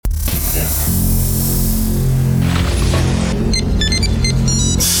Begin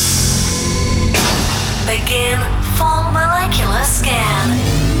full molecular scan.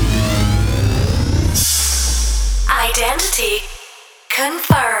 Identity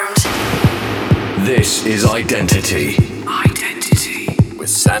confirmed. This is Identity. With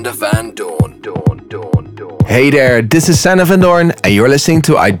Sander van Doorn. Hey there, this is Sander van Doorn, and you're listening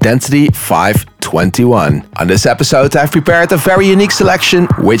to Identity 521. On this episode, I've prepared a very unique selection,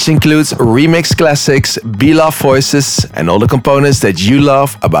 which includes remix classics, beloved voices, and all the components that you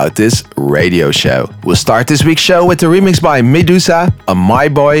love about this radio show. We'll start this week's show with a remix by Medusa, a My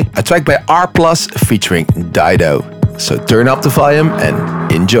Boy, a track by R Plus featuring Dido. So turn up the volume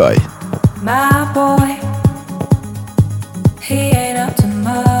and enjoy. My boy, he ain't up to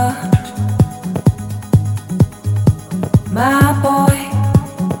much. My boy,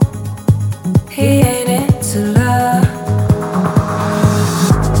 he ain't into love.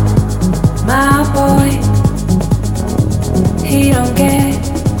 My boy, he don't get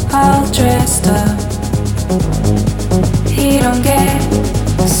all dressed up. He don't get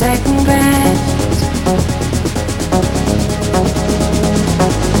a second glance.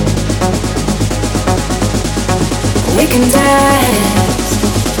 We can dance.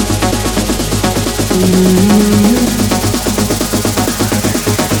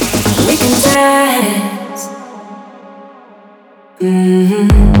 We can dance.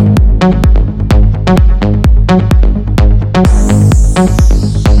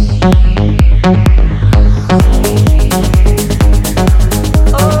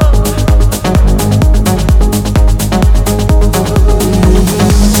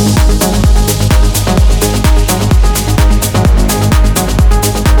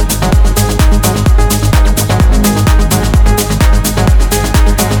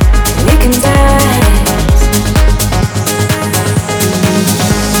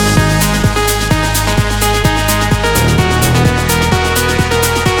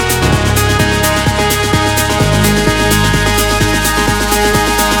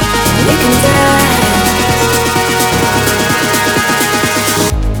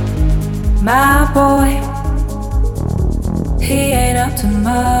 My boy, he ain't up to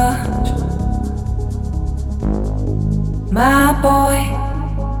much. My boy,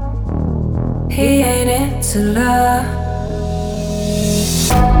 he ain't into love.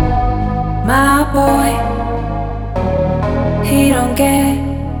 My boy, he don't get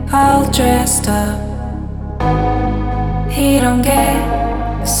all dressed up. He don't get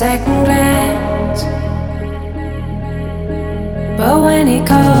a second glance. But when he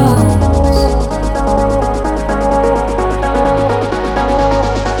calls,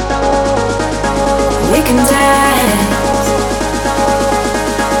 we can dance.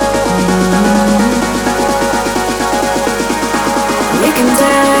 We can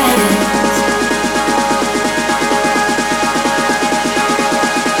dance.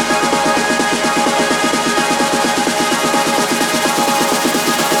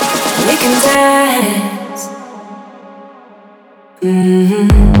 We can dance.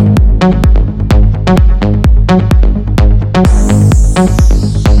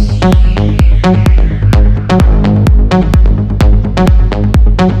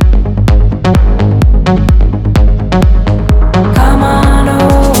 Come on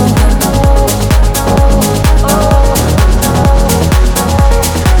over.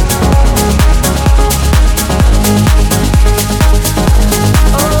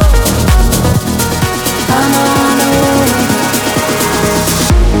 Come on over.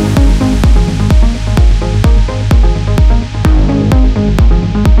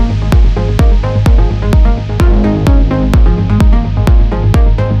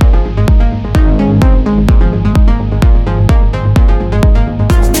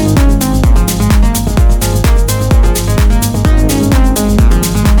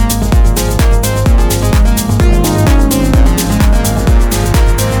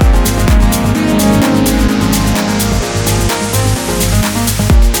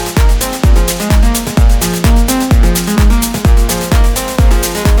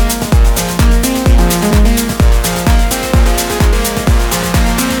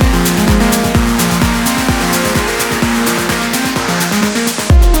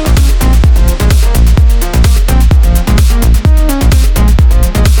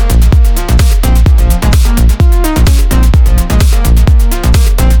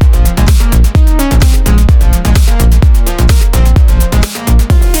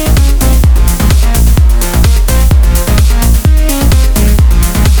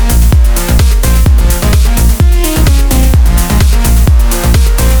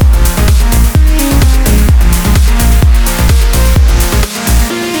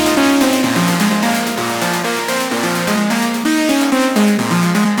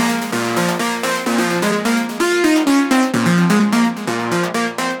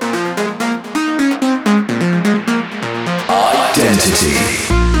 Identity.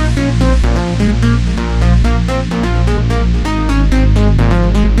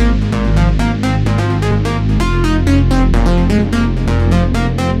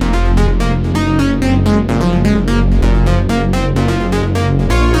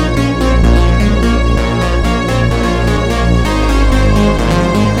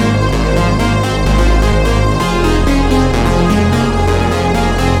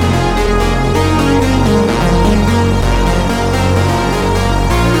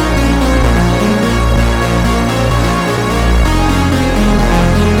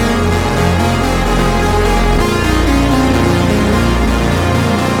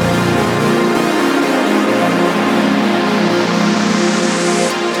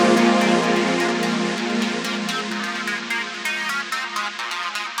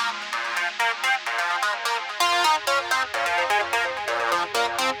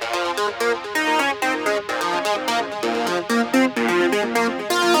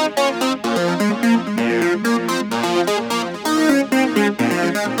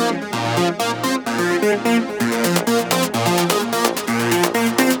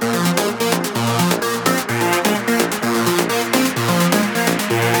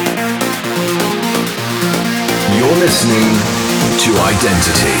 Listening to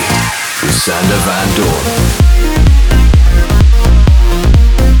Identity with Sander Van Doorn.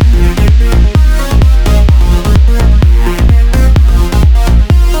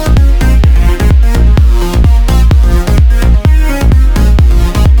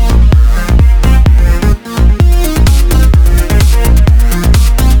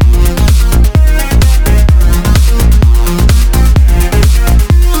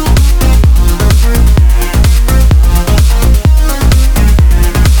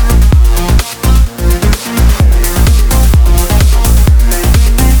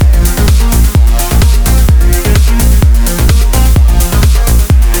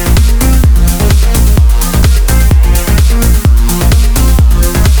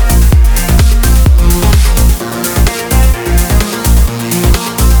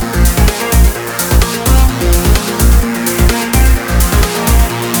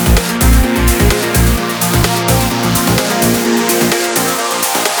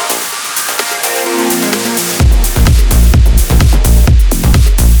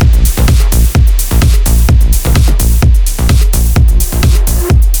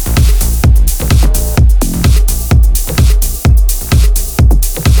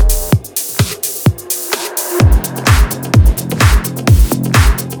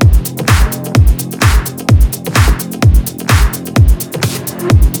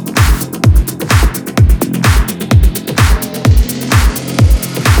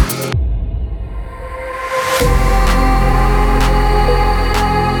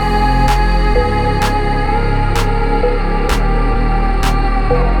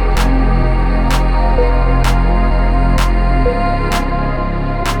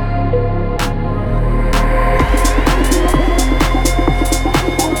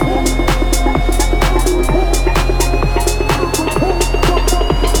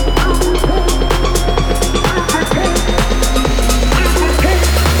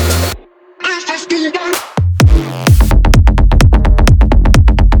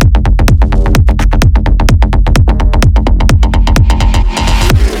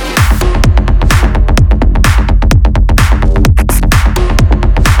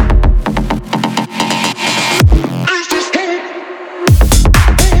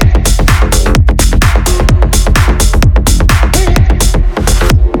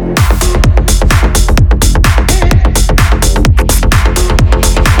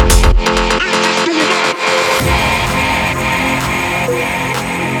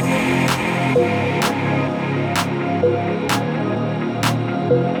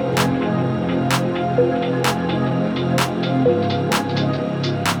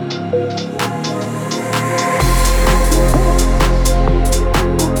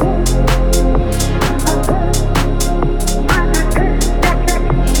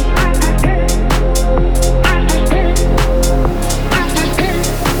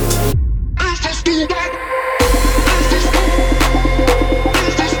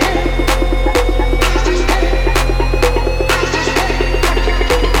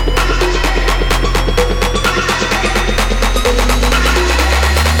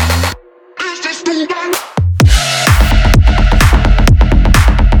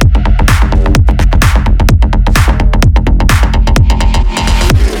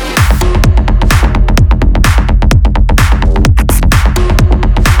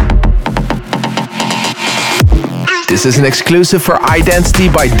 This is an exclusive for Identity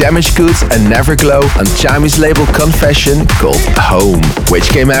by Damaged Goods and Neverglow on Chami's label Confession called Home, which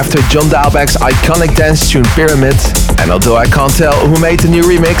came after John Dahlbeck's iconic dance tune Pyramid. And although I can't tell who made the new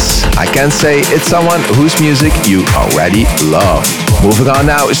remix, I can say it's someone whose music you already love. Moving on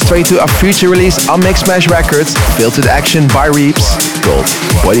now straight to a future release on Mixmash Records, Filtered Action by Reeps, called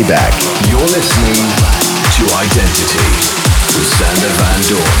Body Bag. You're listening to Identity with Sander Van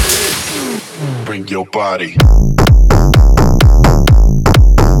Doorn. Bring your body.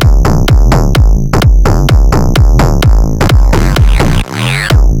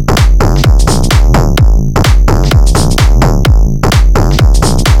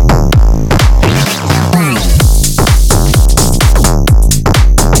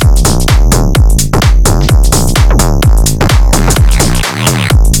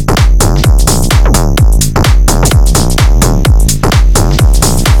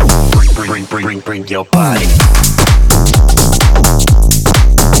 Bring your body.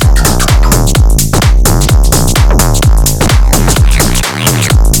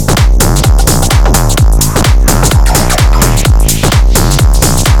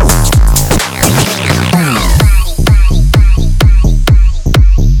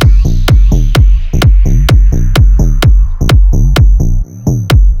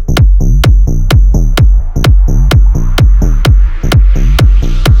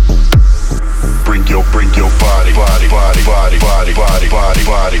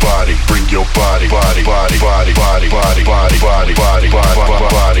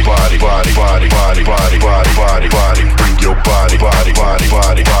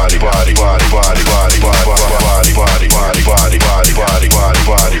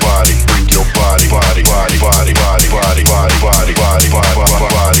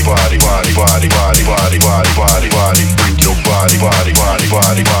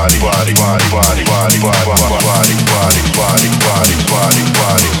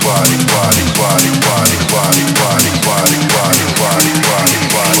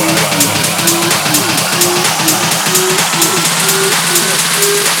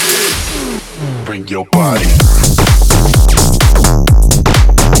 Bring your body. Bring your body.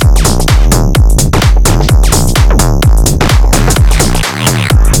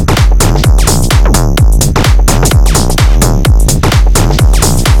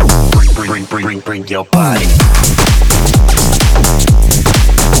 Bring your body.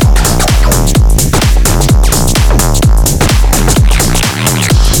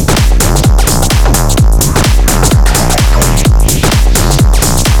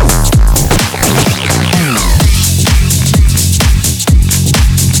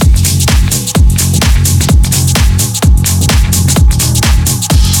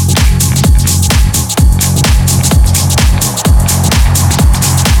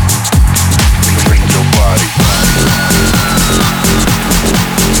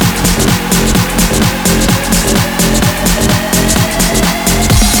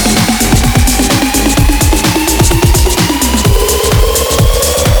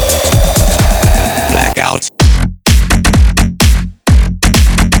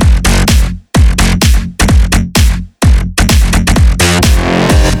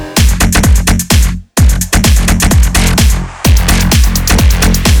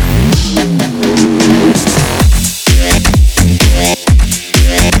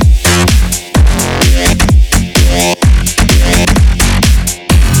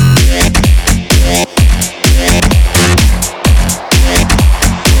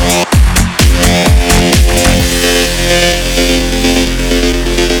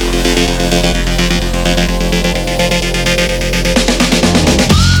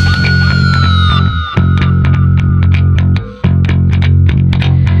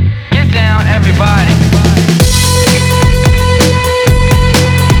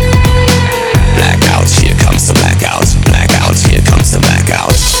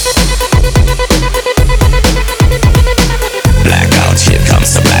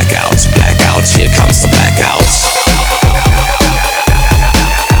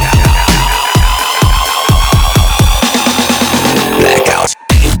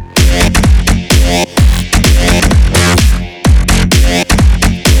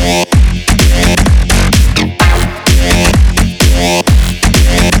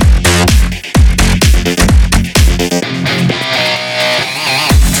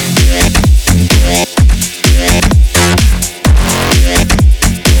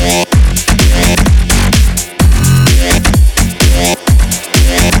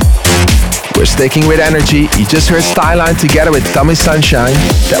 Sticking with energy, you just heard Styline together with Tommy Sunshine.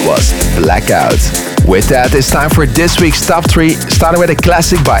 That was Blackout. With that, it's time for this week's top 3, starting with a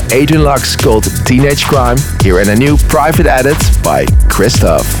classic by Adrian Lux called Teenage Crime. Here in a new private edit by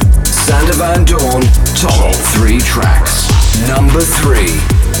Christoph. Sander Van Doorn, top 3 tracks. Number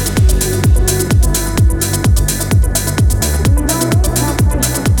 3.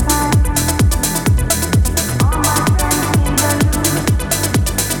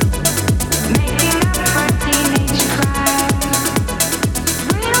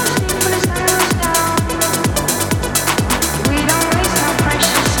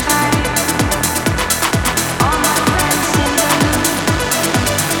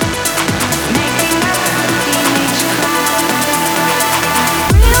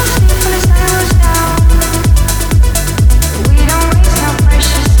 We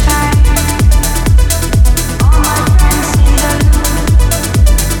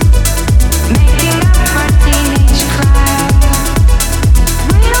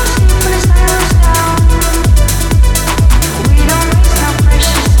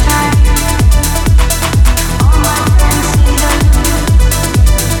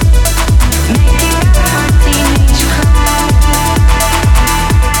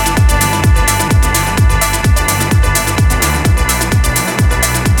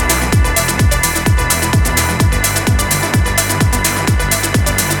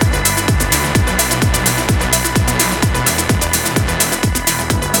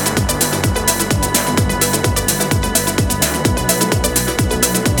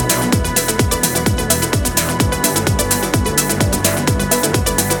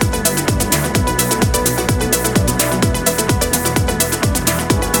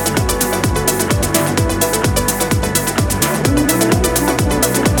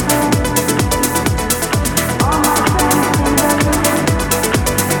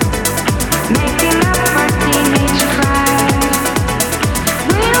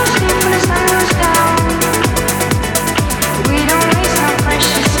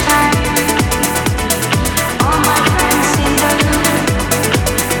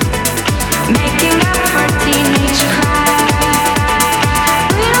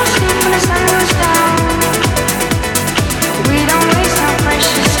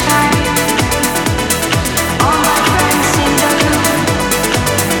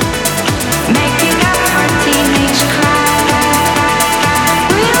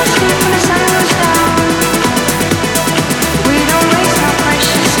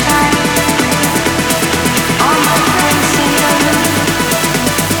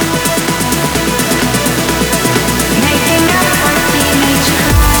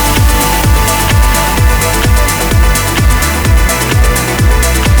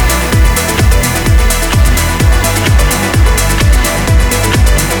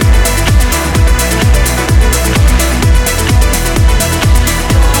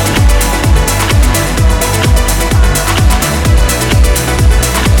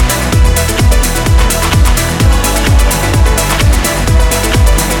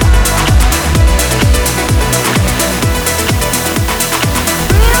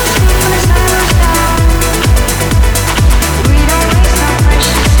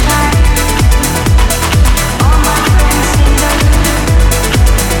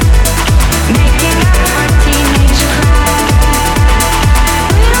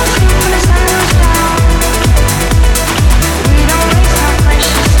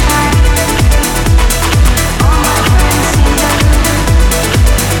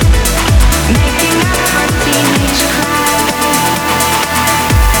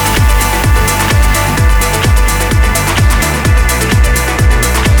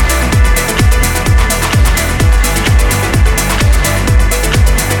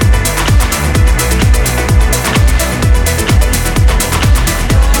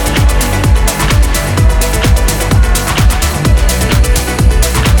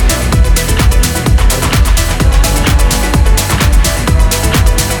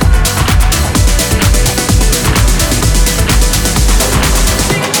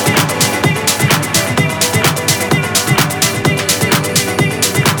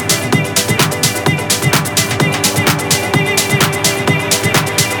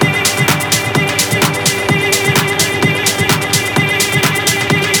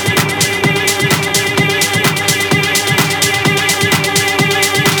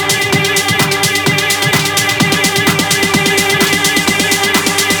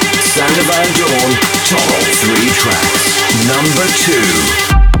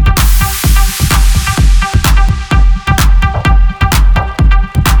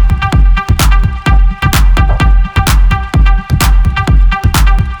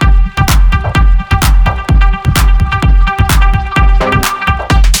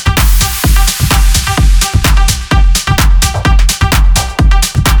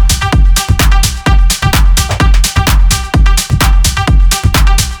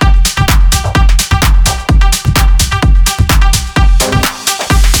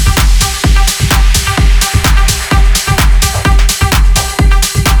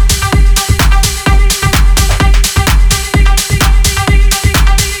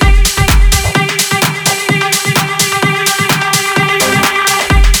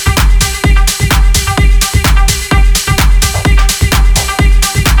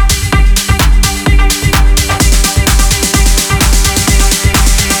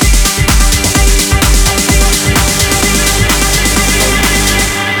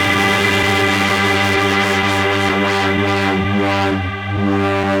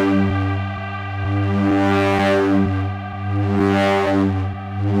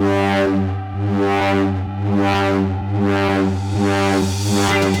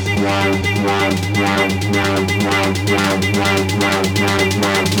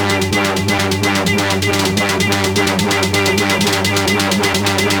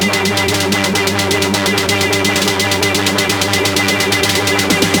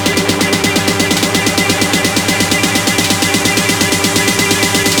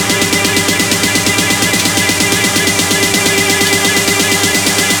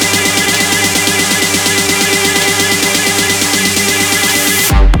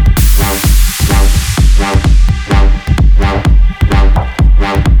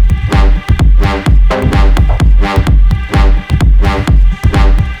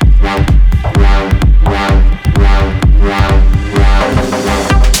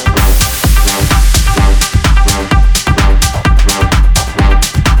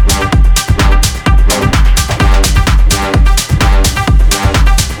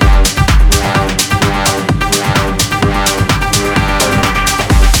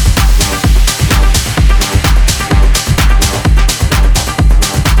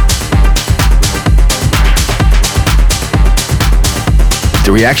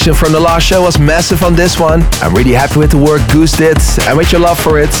The reaction from the last show was massive on this one. I'm really happy with the work Goose did and with your love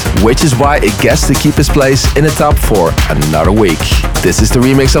for it, which is why it gets to keep its place in the top for another week. This is the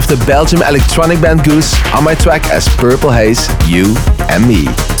remix of the Belgium electronic band Goose on my track as Purple Haze, You and Me.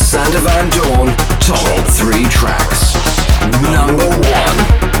 Sander Van Doorn, top 3 tracks. Number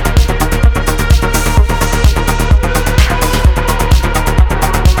 1.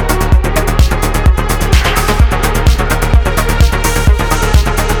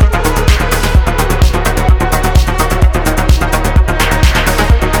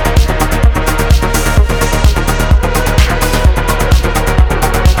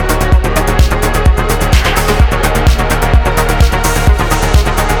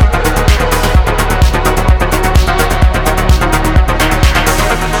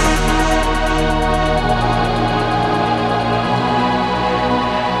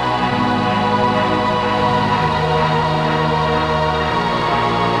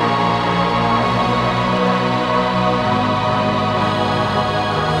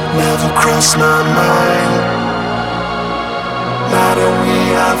 Cross my mind. Now that we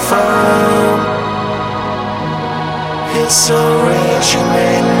are found, it's so rare she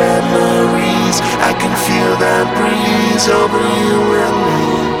made memories. I can feel that breeze over you and me,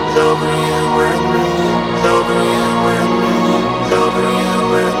 over you and me, over you and me, over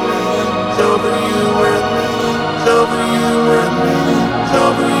you and me, over you and me, over you and me, over you and me,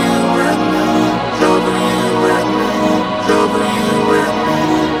 over you and me, over you and me.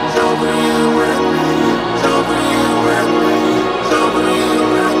 Over you and me, over you and me, over you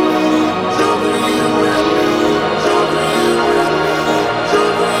and me, over you and me, over you and me,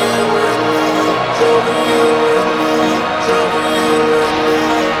 over you and me, over you and me, over you and me,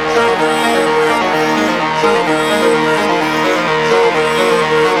 over you and me, over you and me,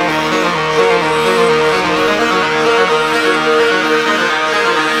 over you and me,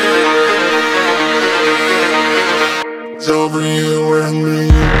 it's over you and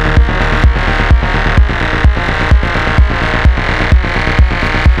me.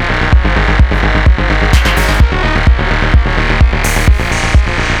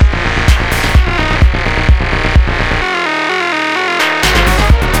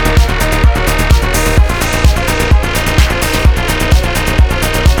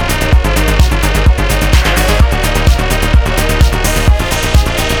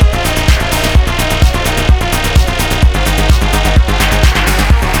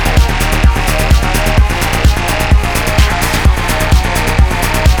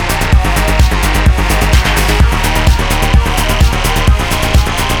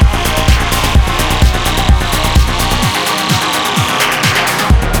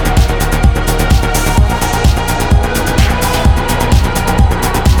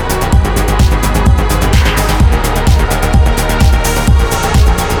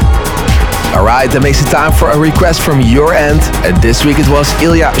 Alright, that makes it time for a request from your end. And this week it was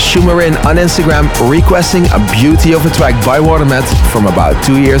Ilya Shumarin on Instagram requesting a beauty of a track by Watermat from about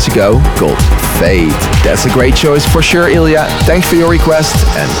 2 years ago called Fade. That's a great choice for sure, Ilya. Thanks for your request,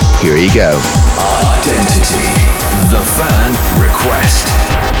 and here you go. Identity, the fan request.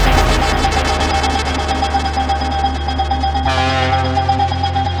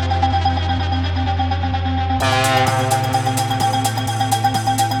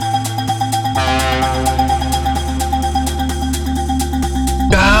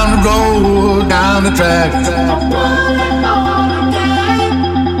 Down the road, down the track.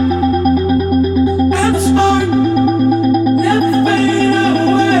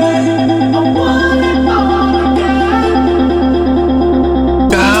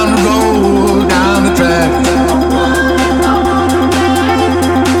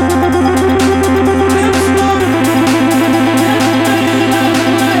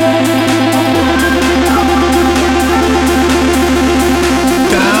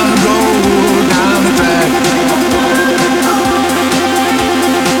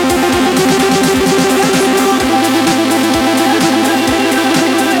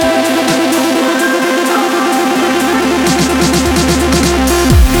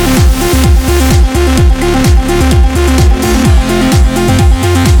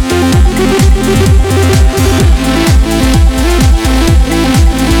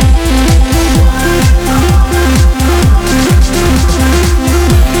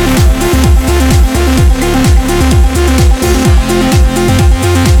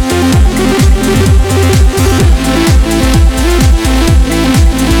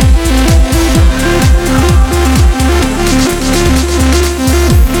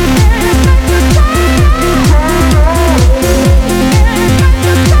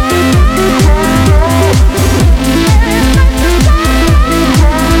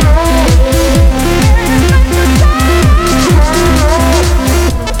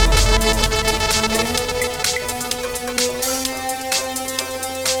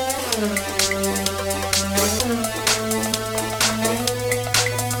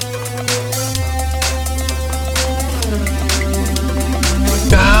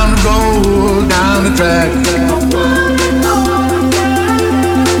 the track.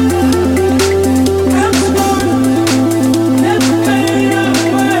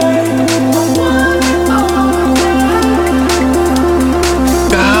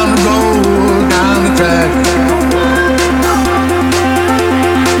 Down the road, down the track.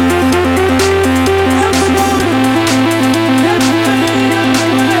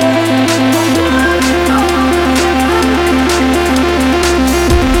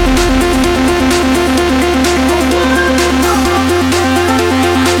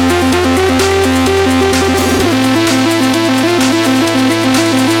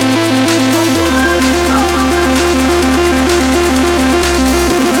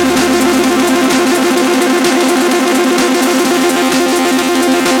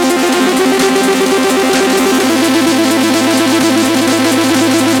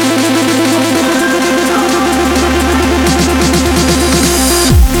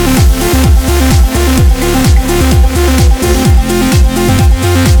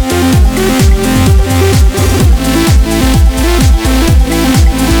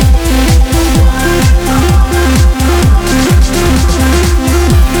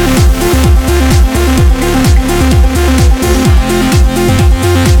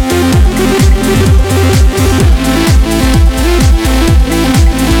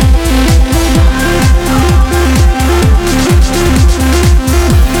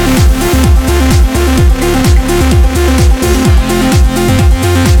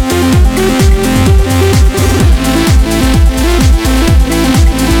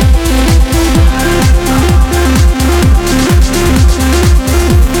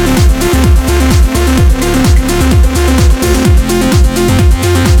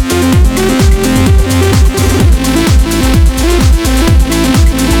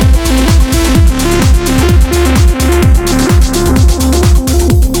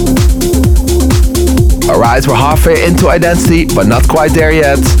 Alright, we're halfway into Identity, but not quite there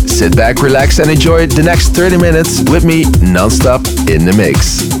yet. Sit back, relax, and enjoy the next 30 minutes with me non-stop in the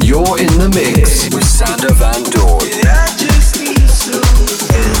mix. You're in the mix with Sander Van Doorn. I just need some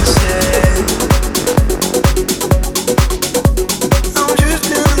insight. I'm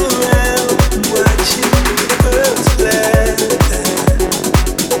drifting around, watching the birds fly.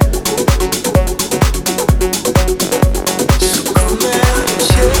 So come out and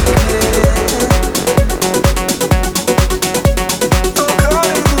shake it. I'm caught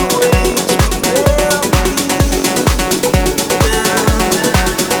in the waves, but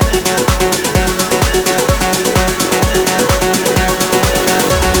now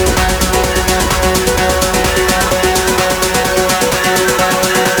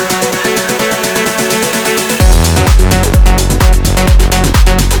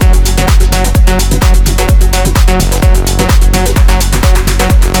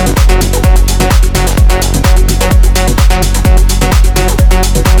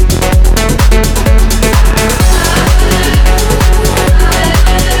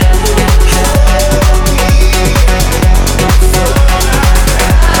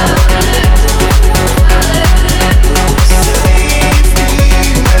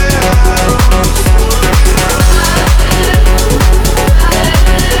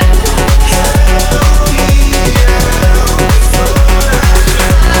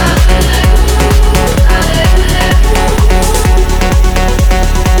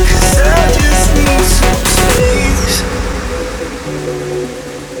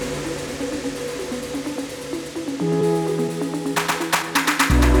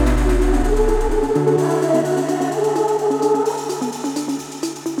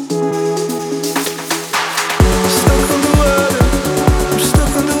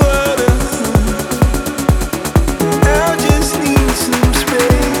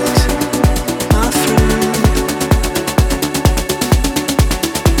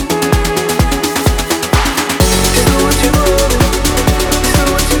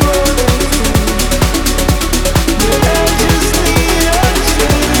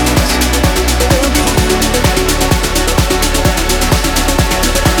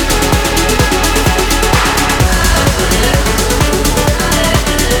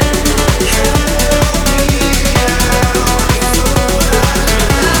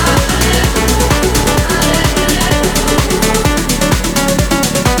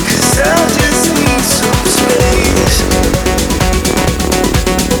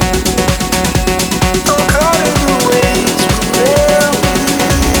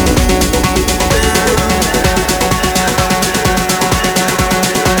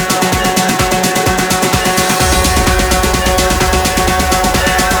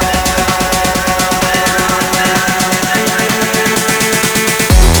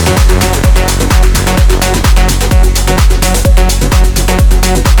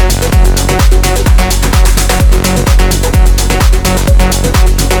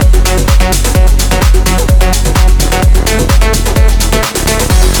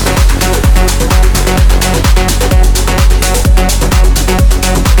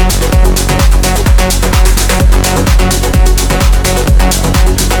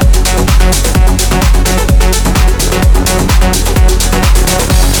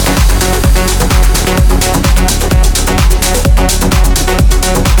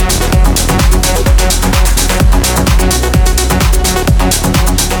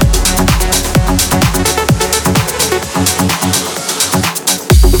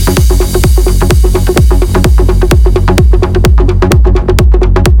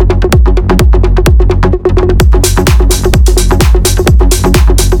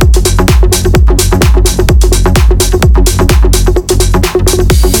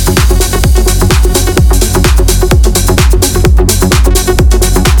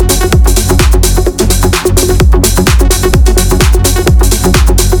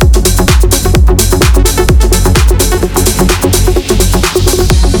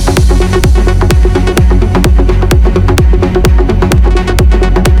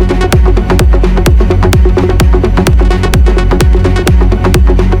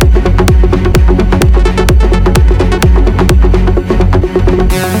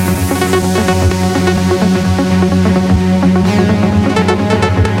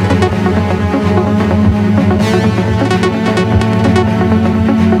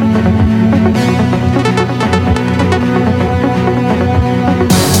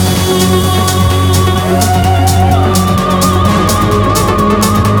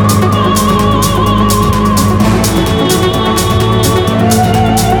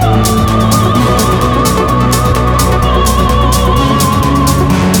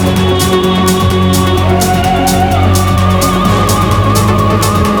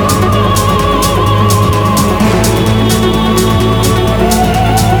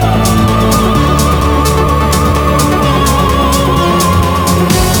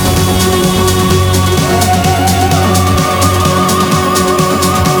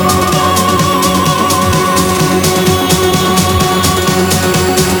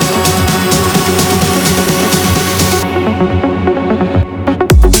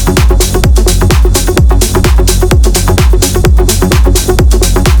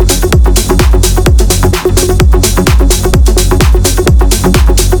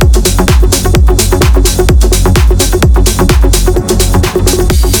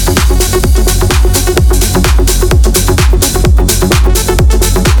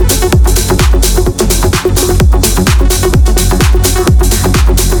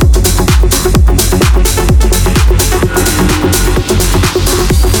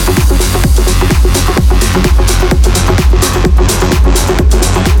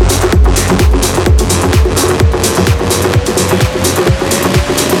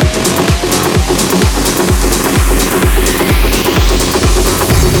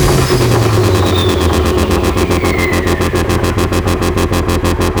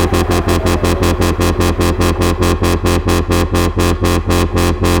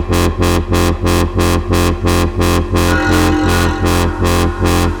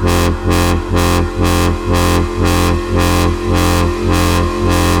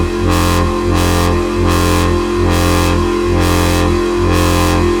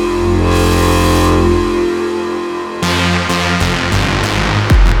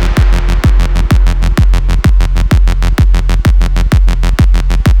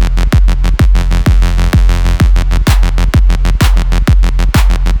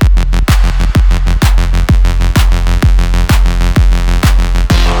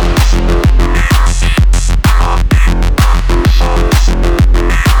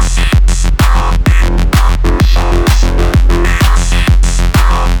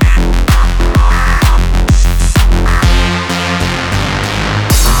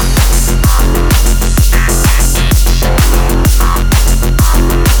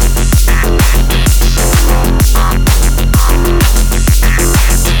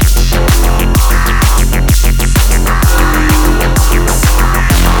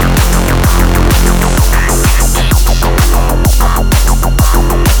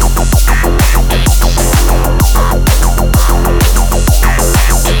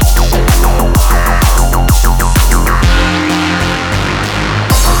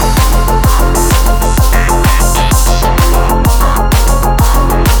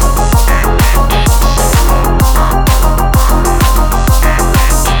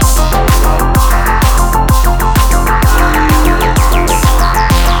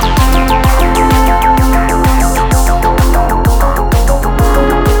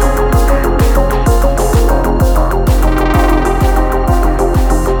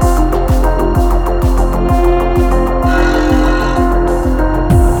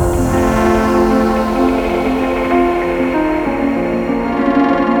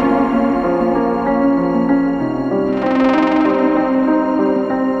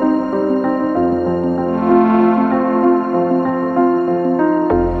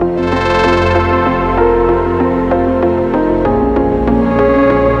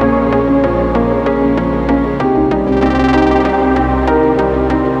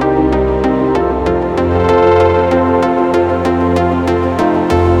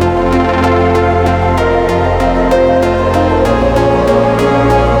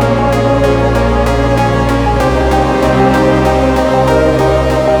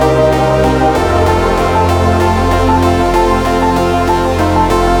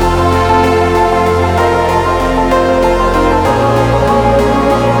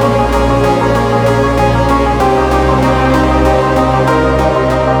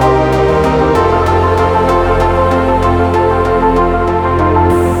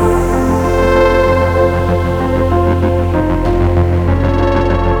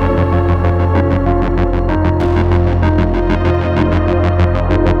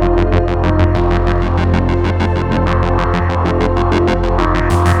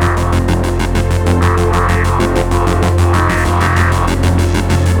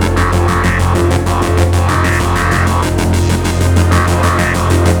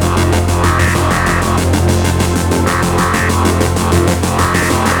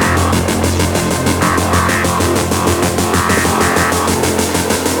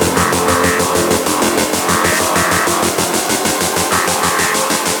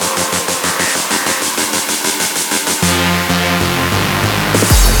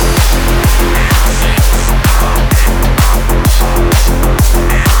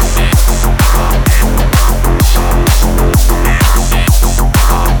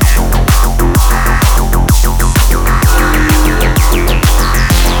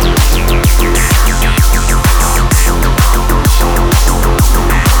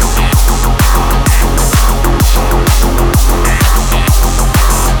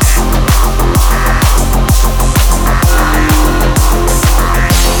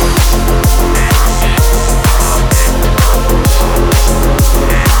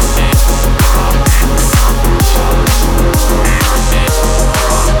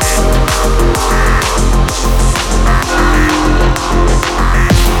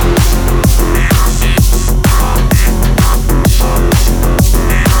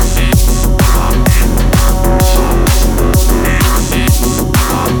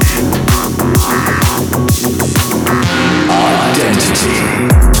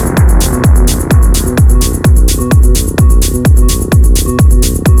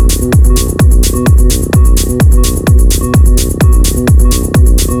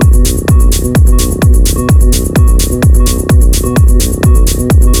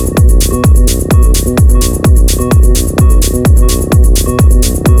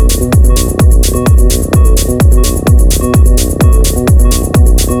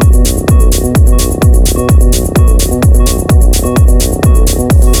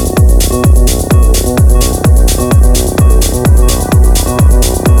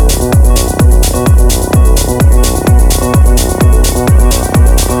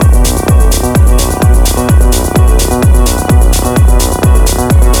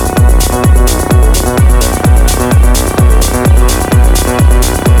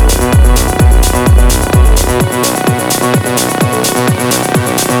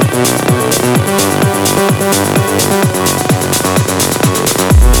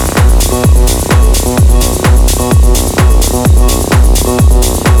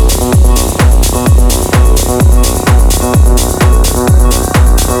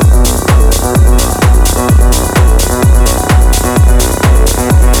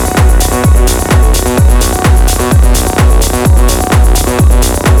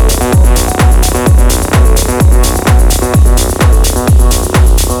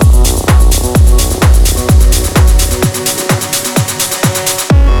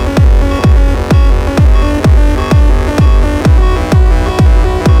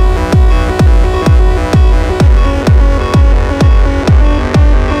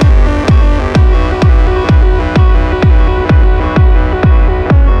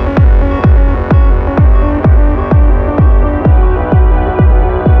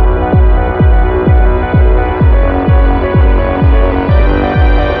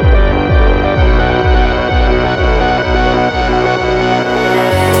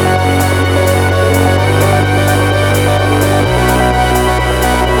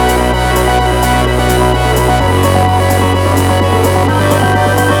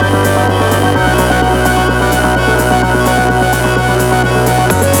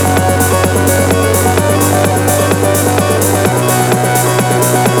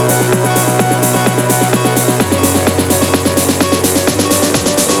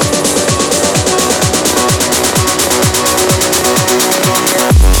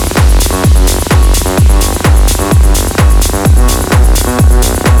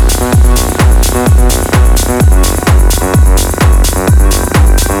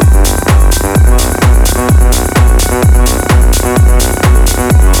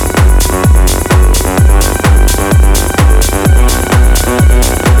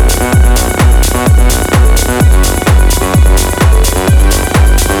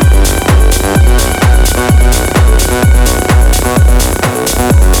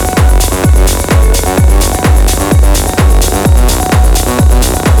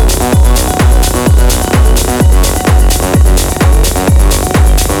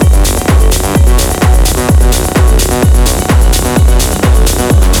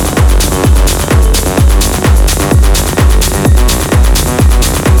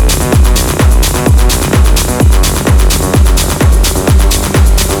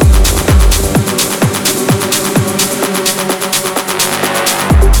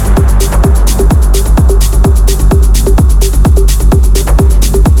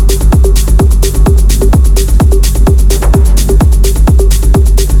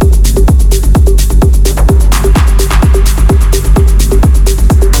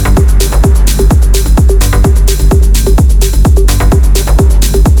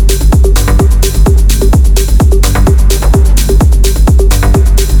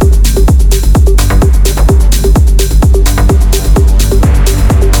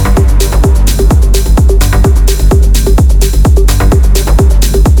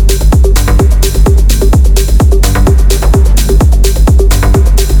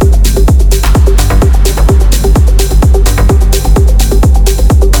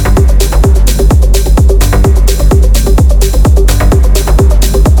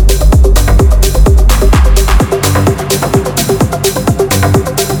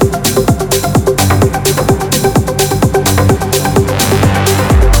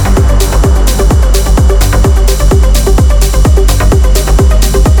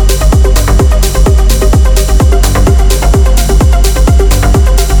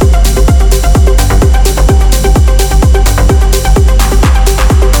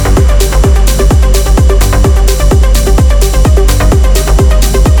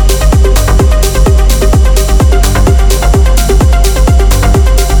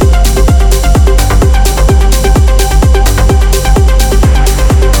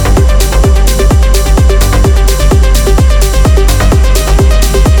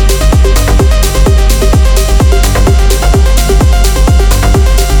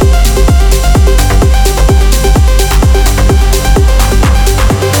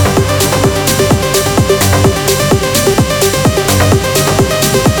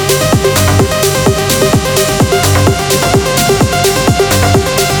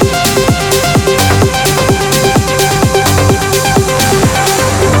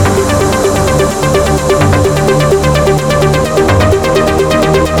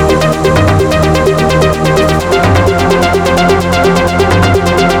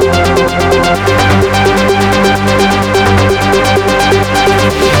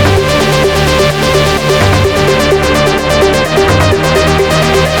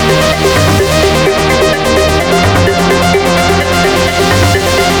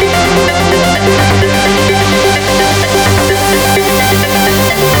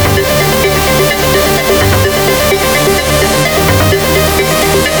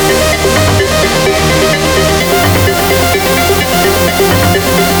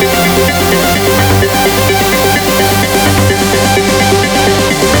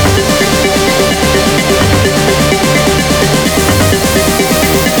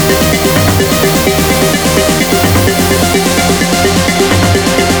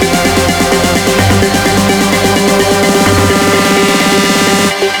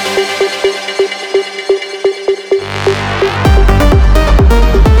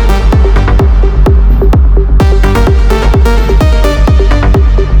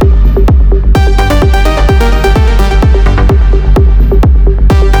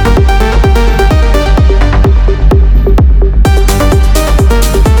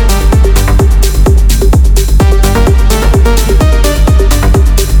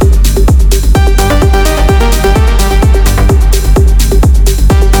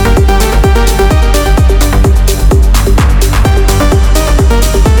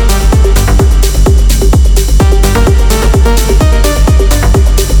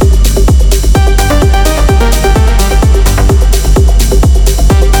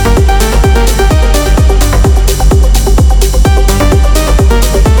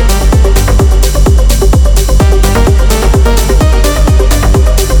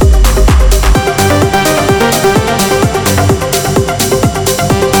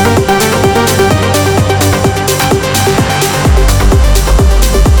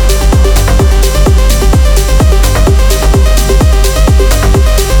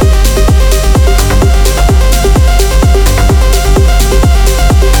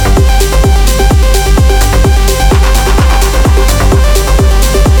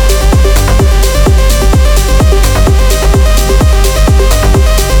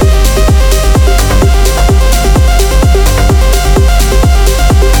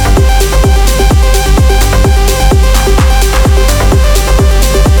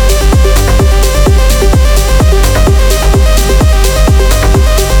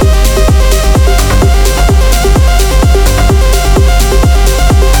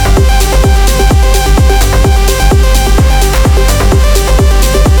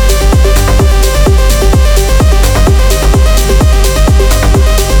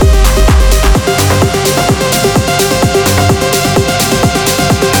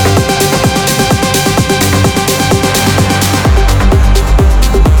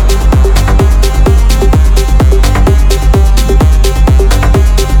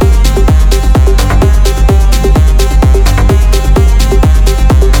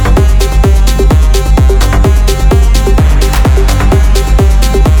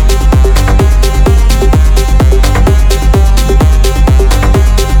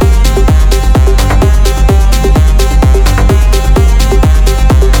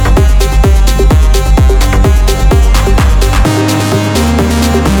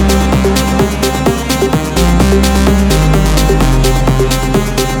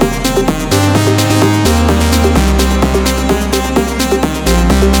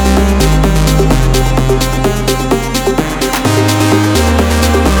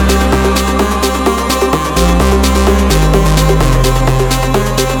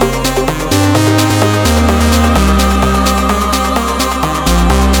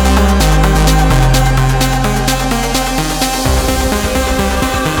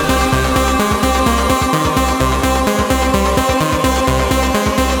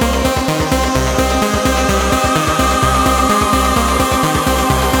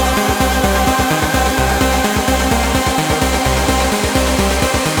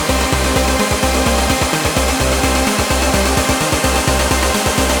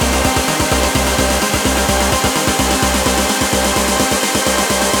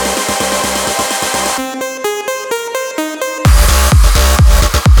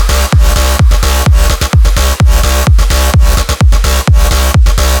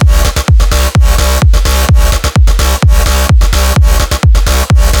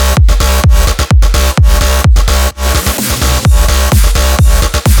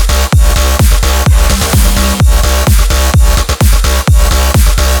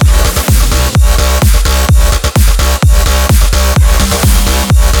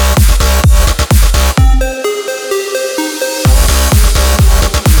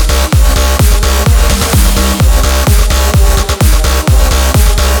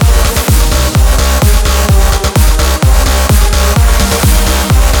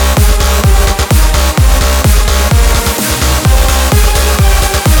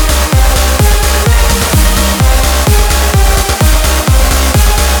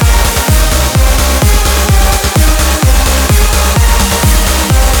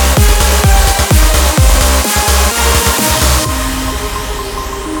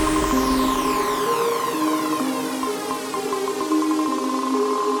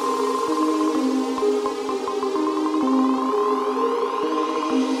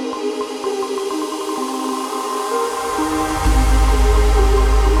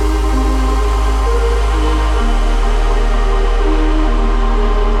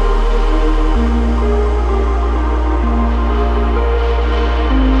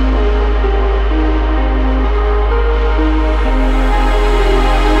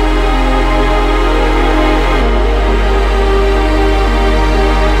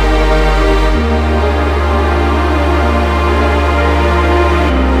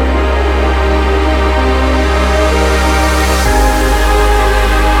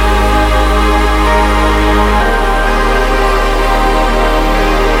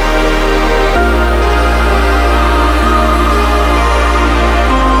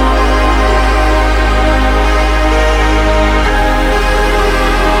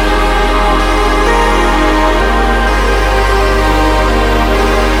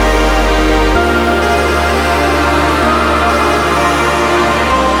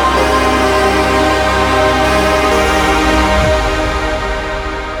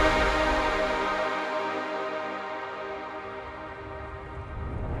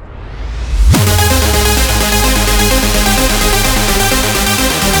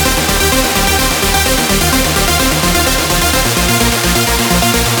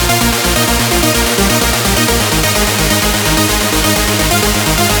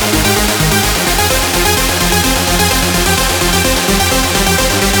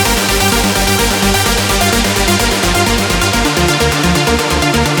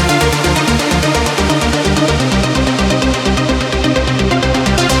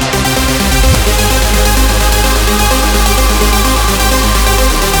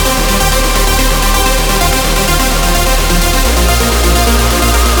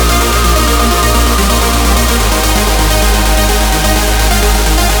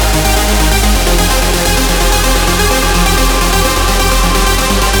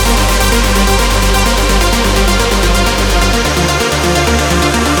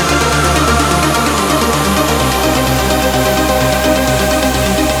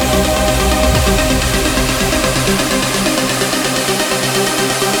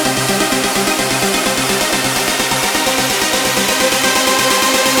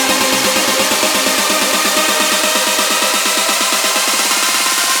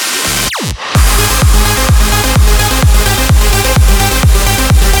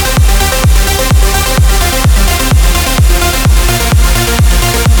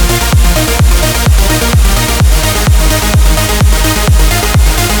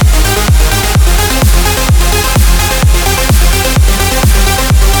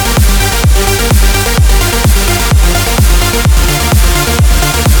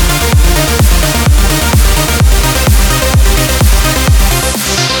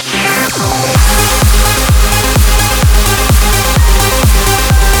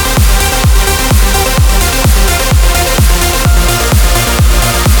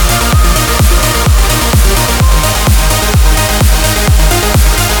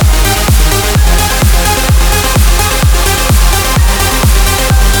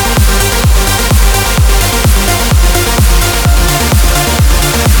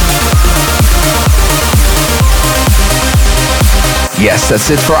Yes, that's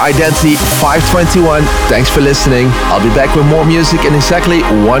it for Identity 521. Thanks for listening. I'll be back with more music in exactly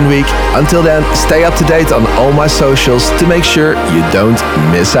 1 week. Until then, stay up to date on all my socials to make sure you don't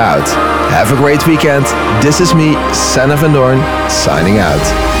miss out. Have a great weekend. This is me, Sander van Doorn, signing out.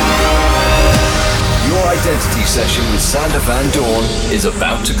 Your Identity session with Sander van Doorn is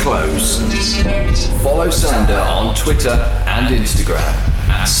about to close. Follow Sander on Twitter and Instagram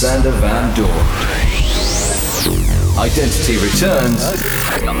at Sander van Doorn. Identity returns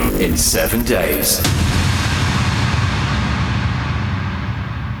in 7 days.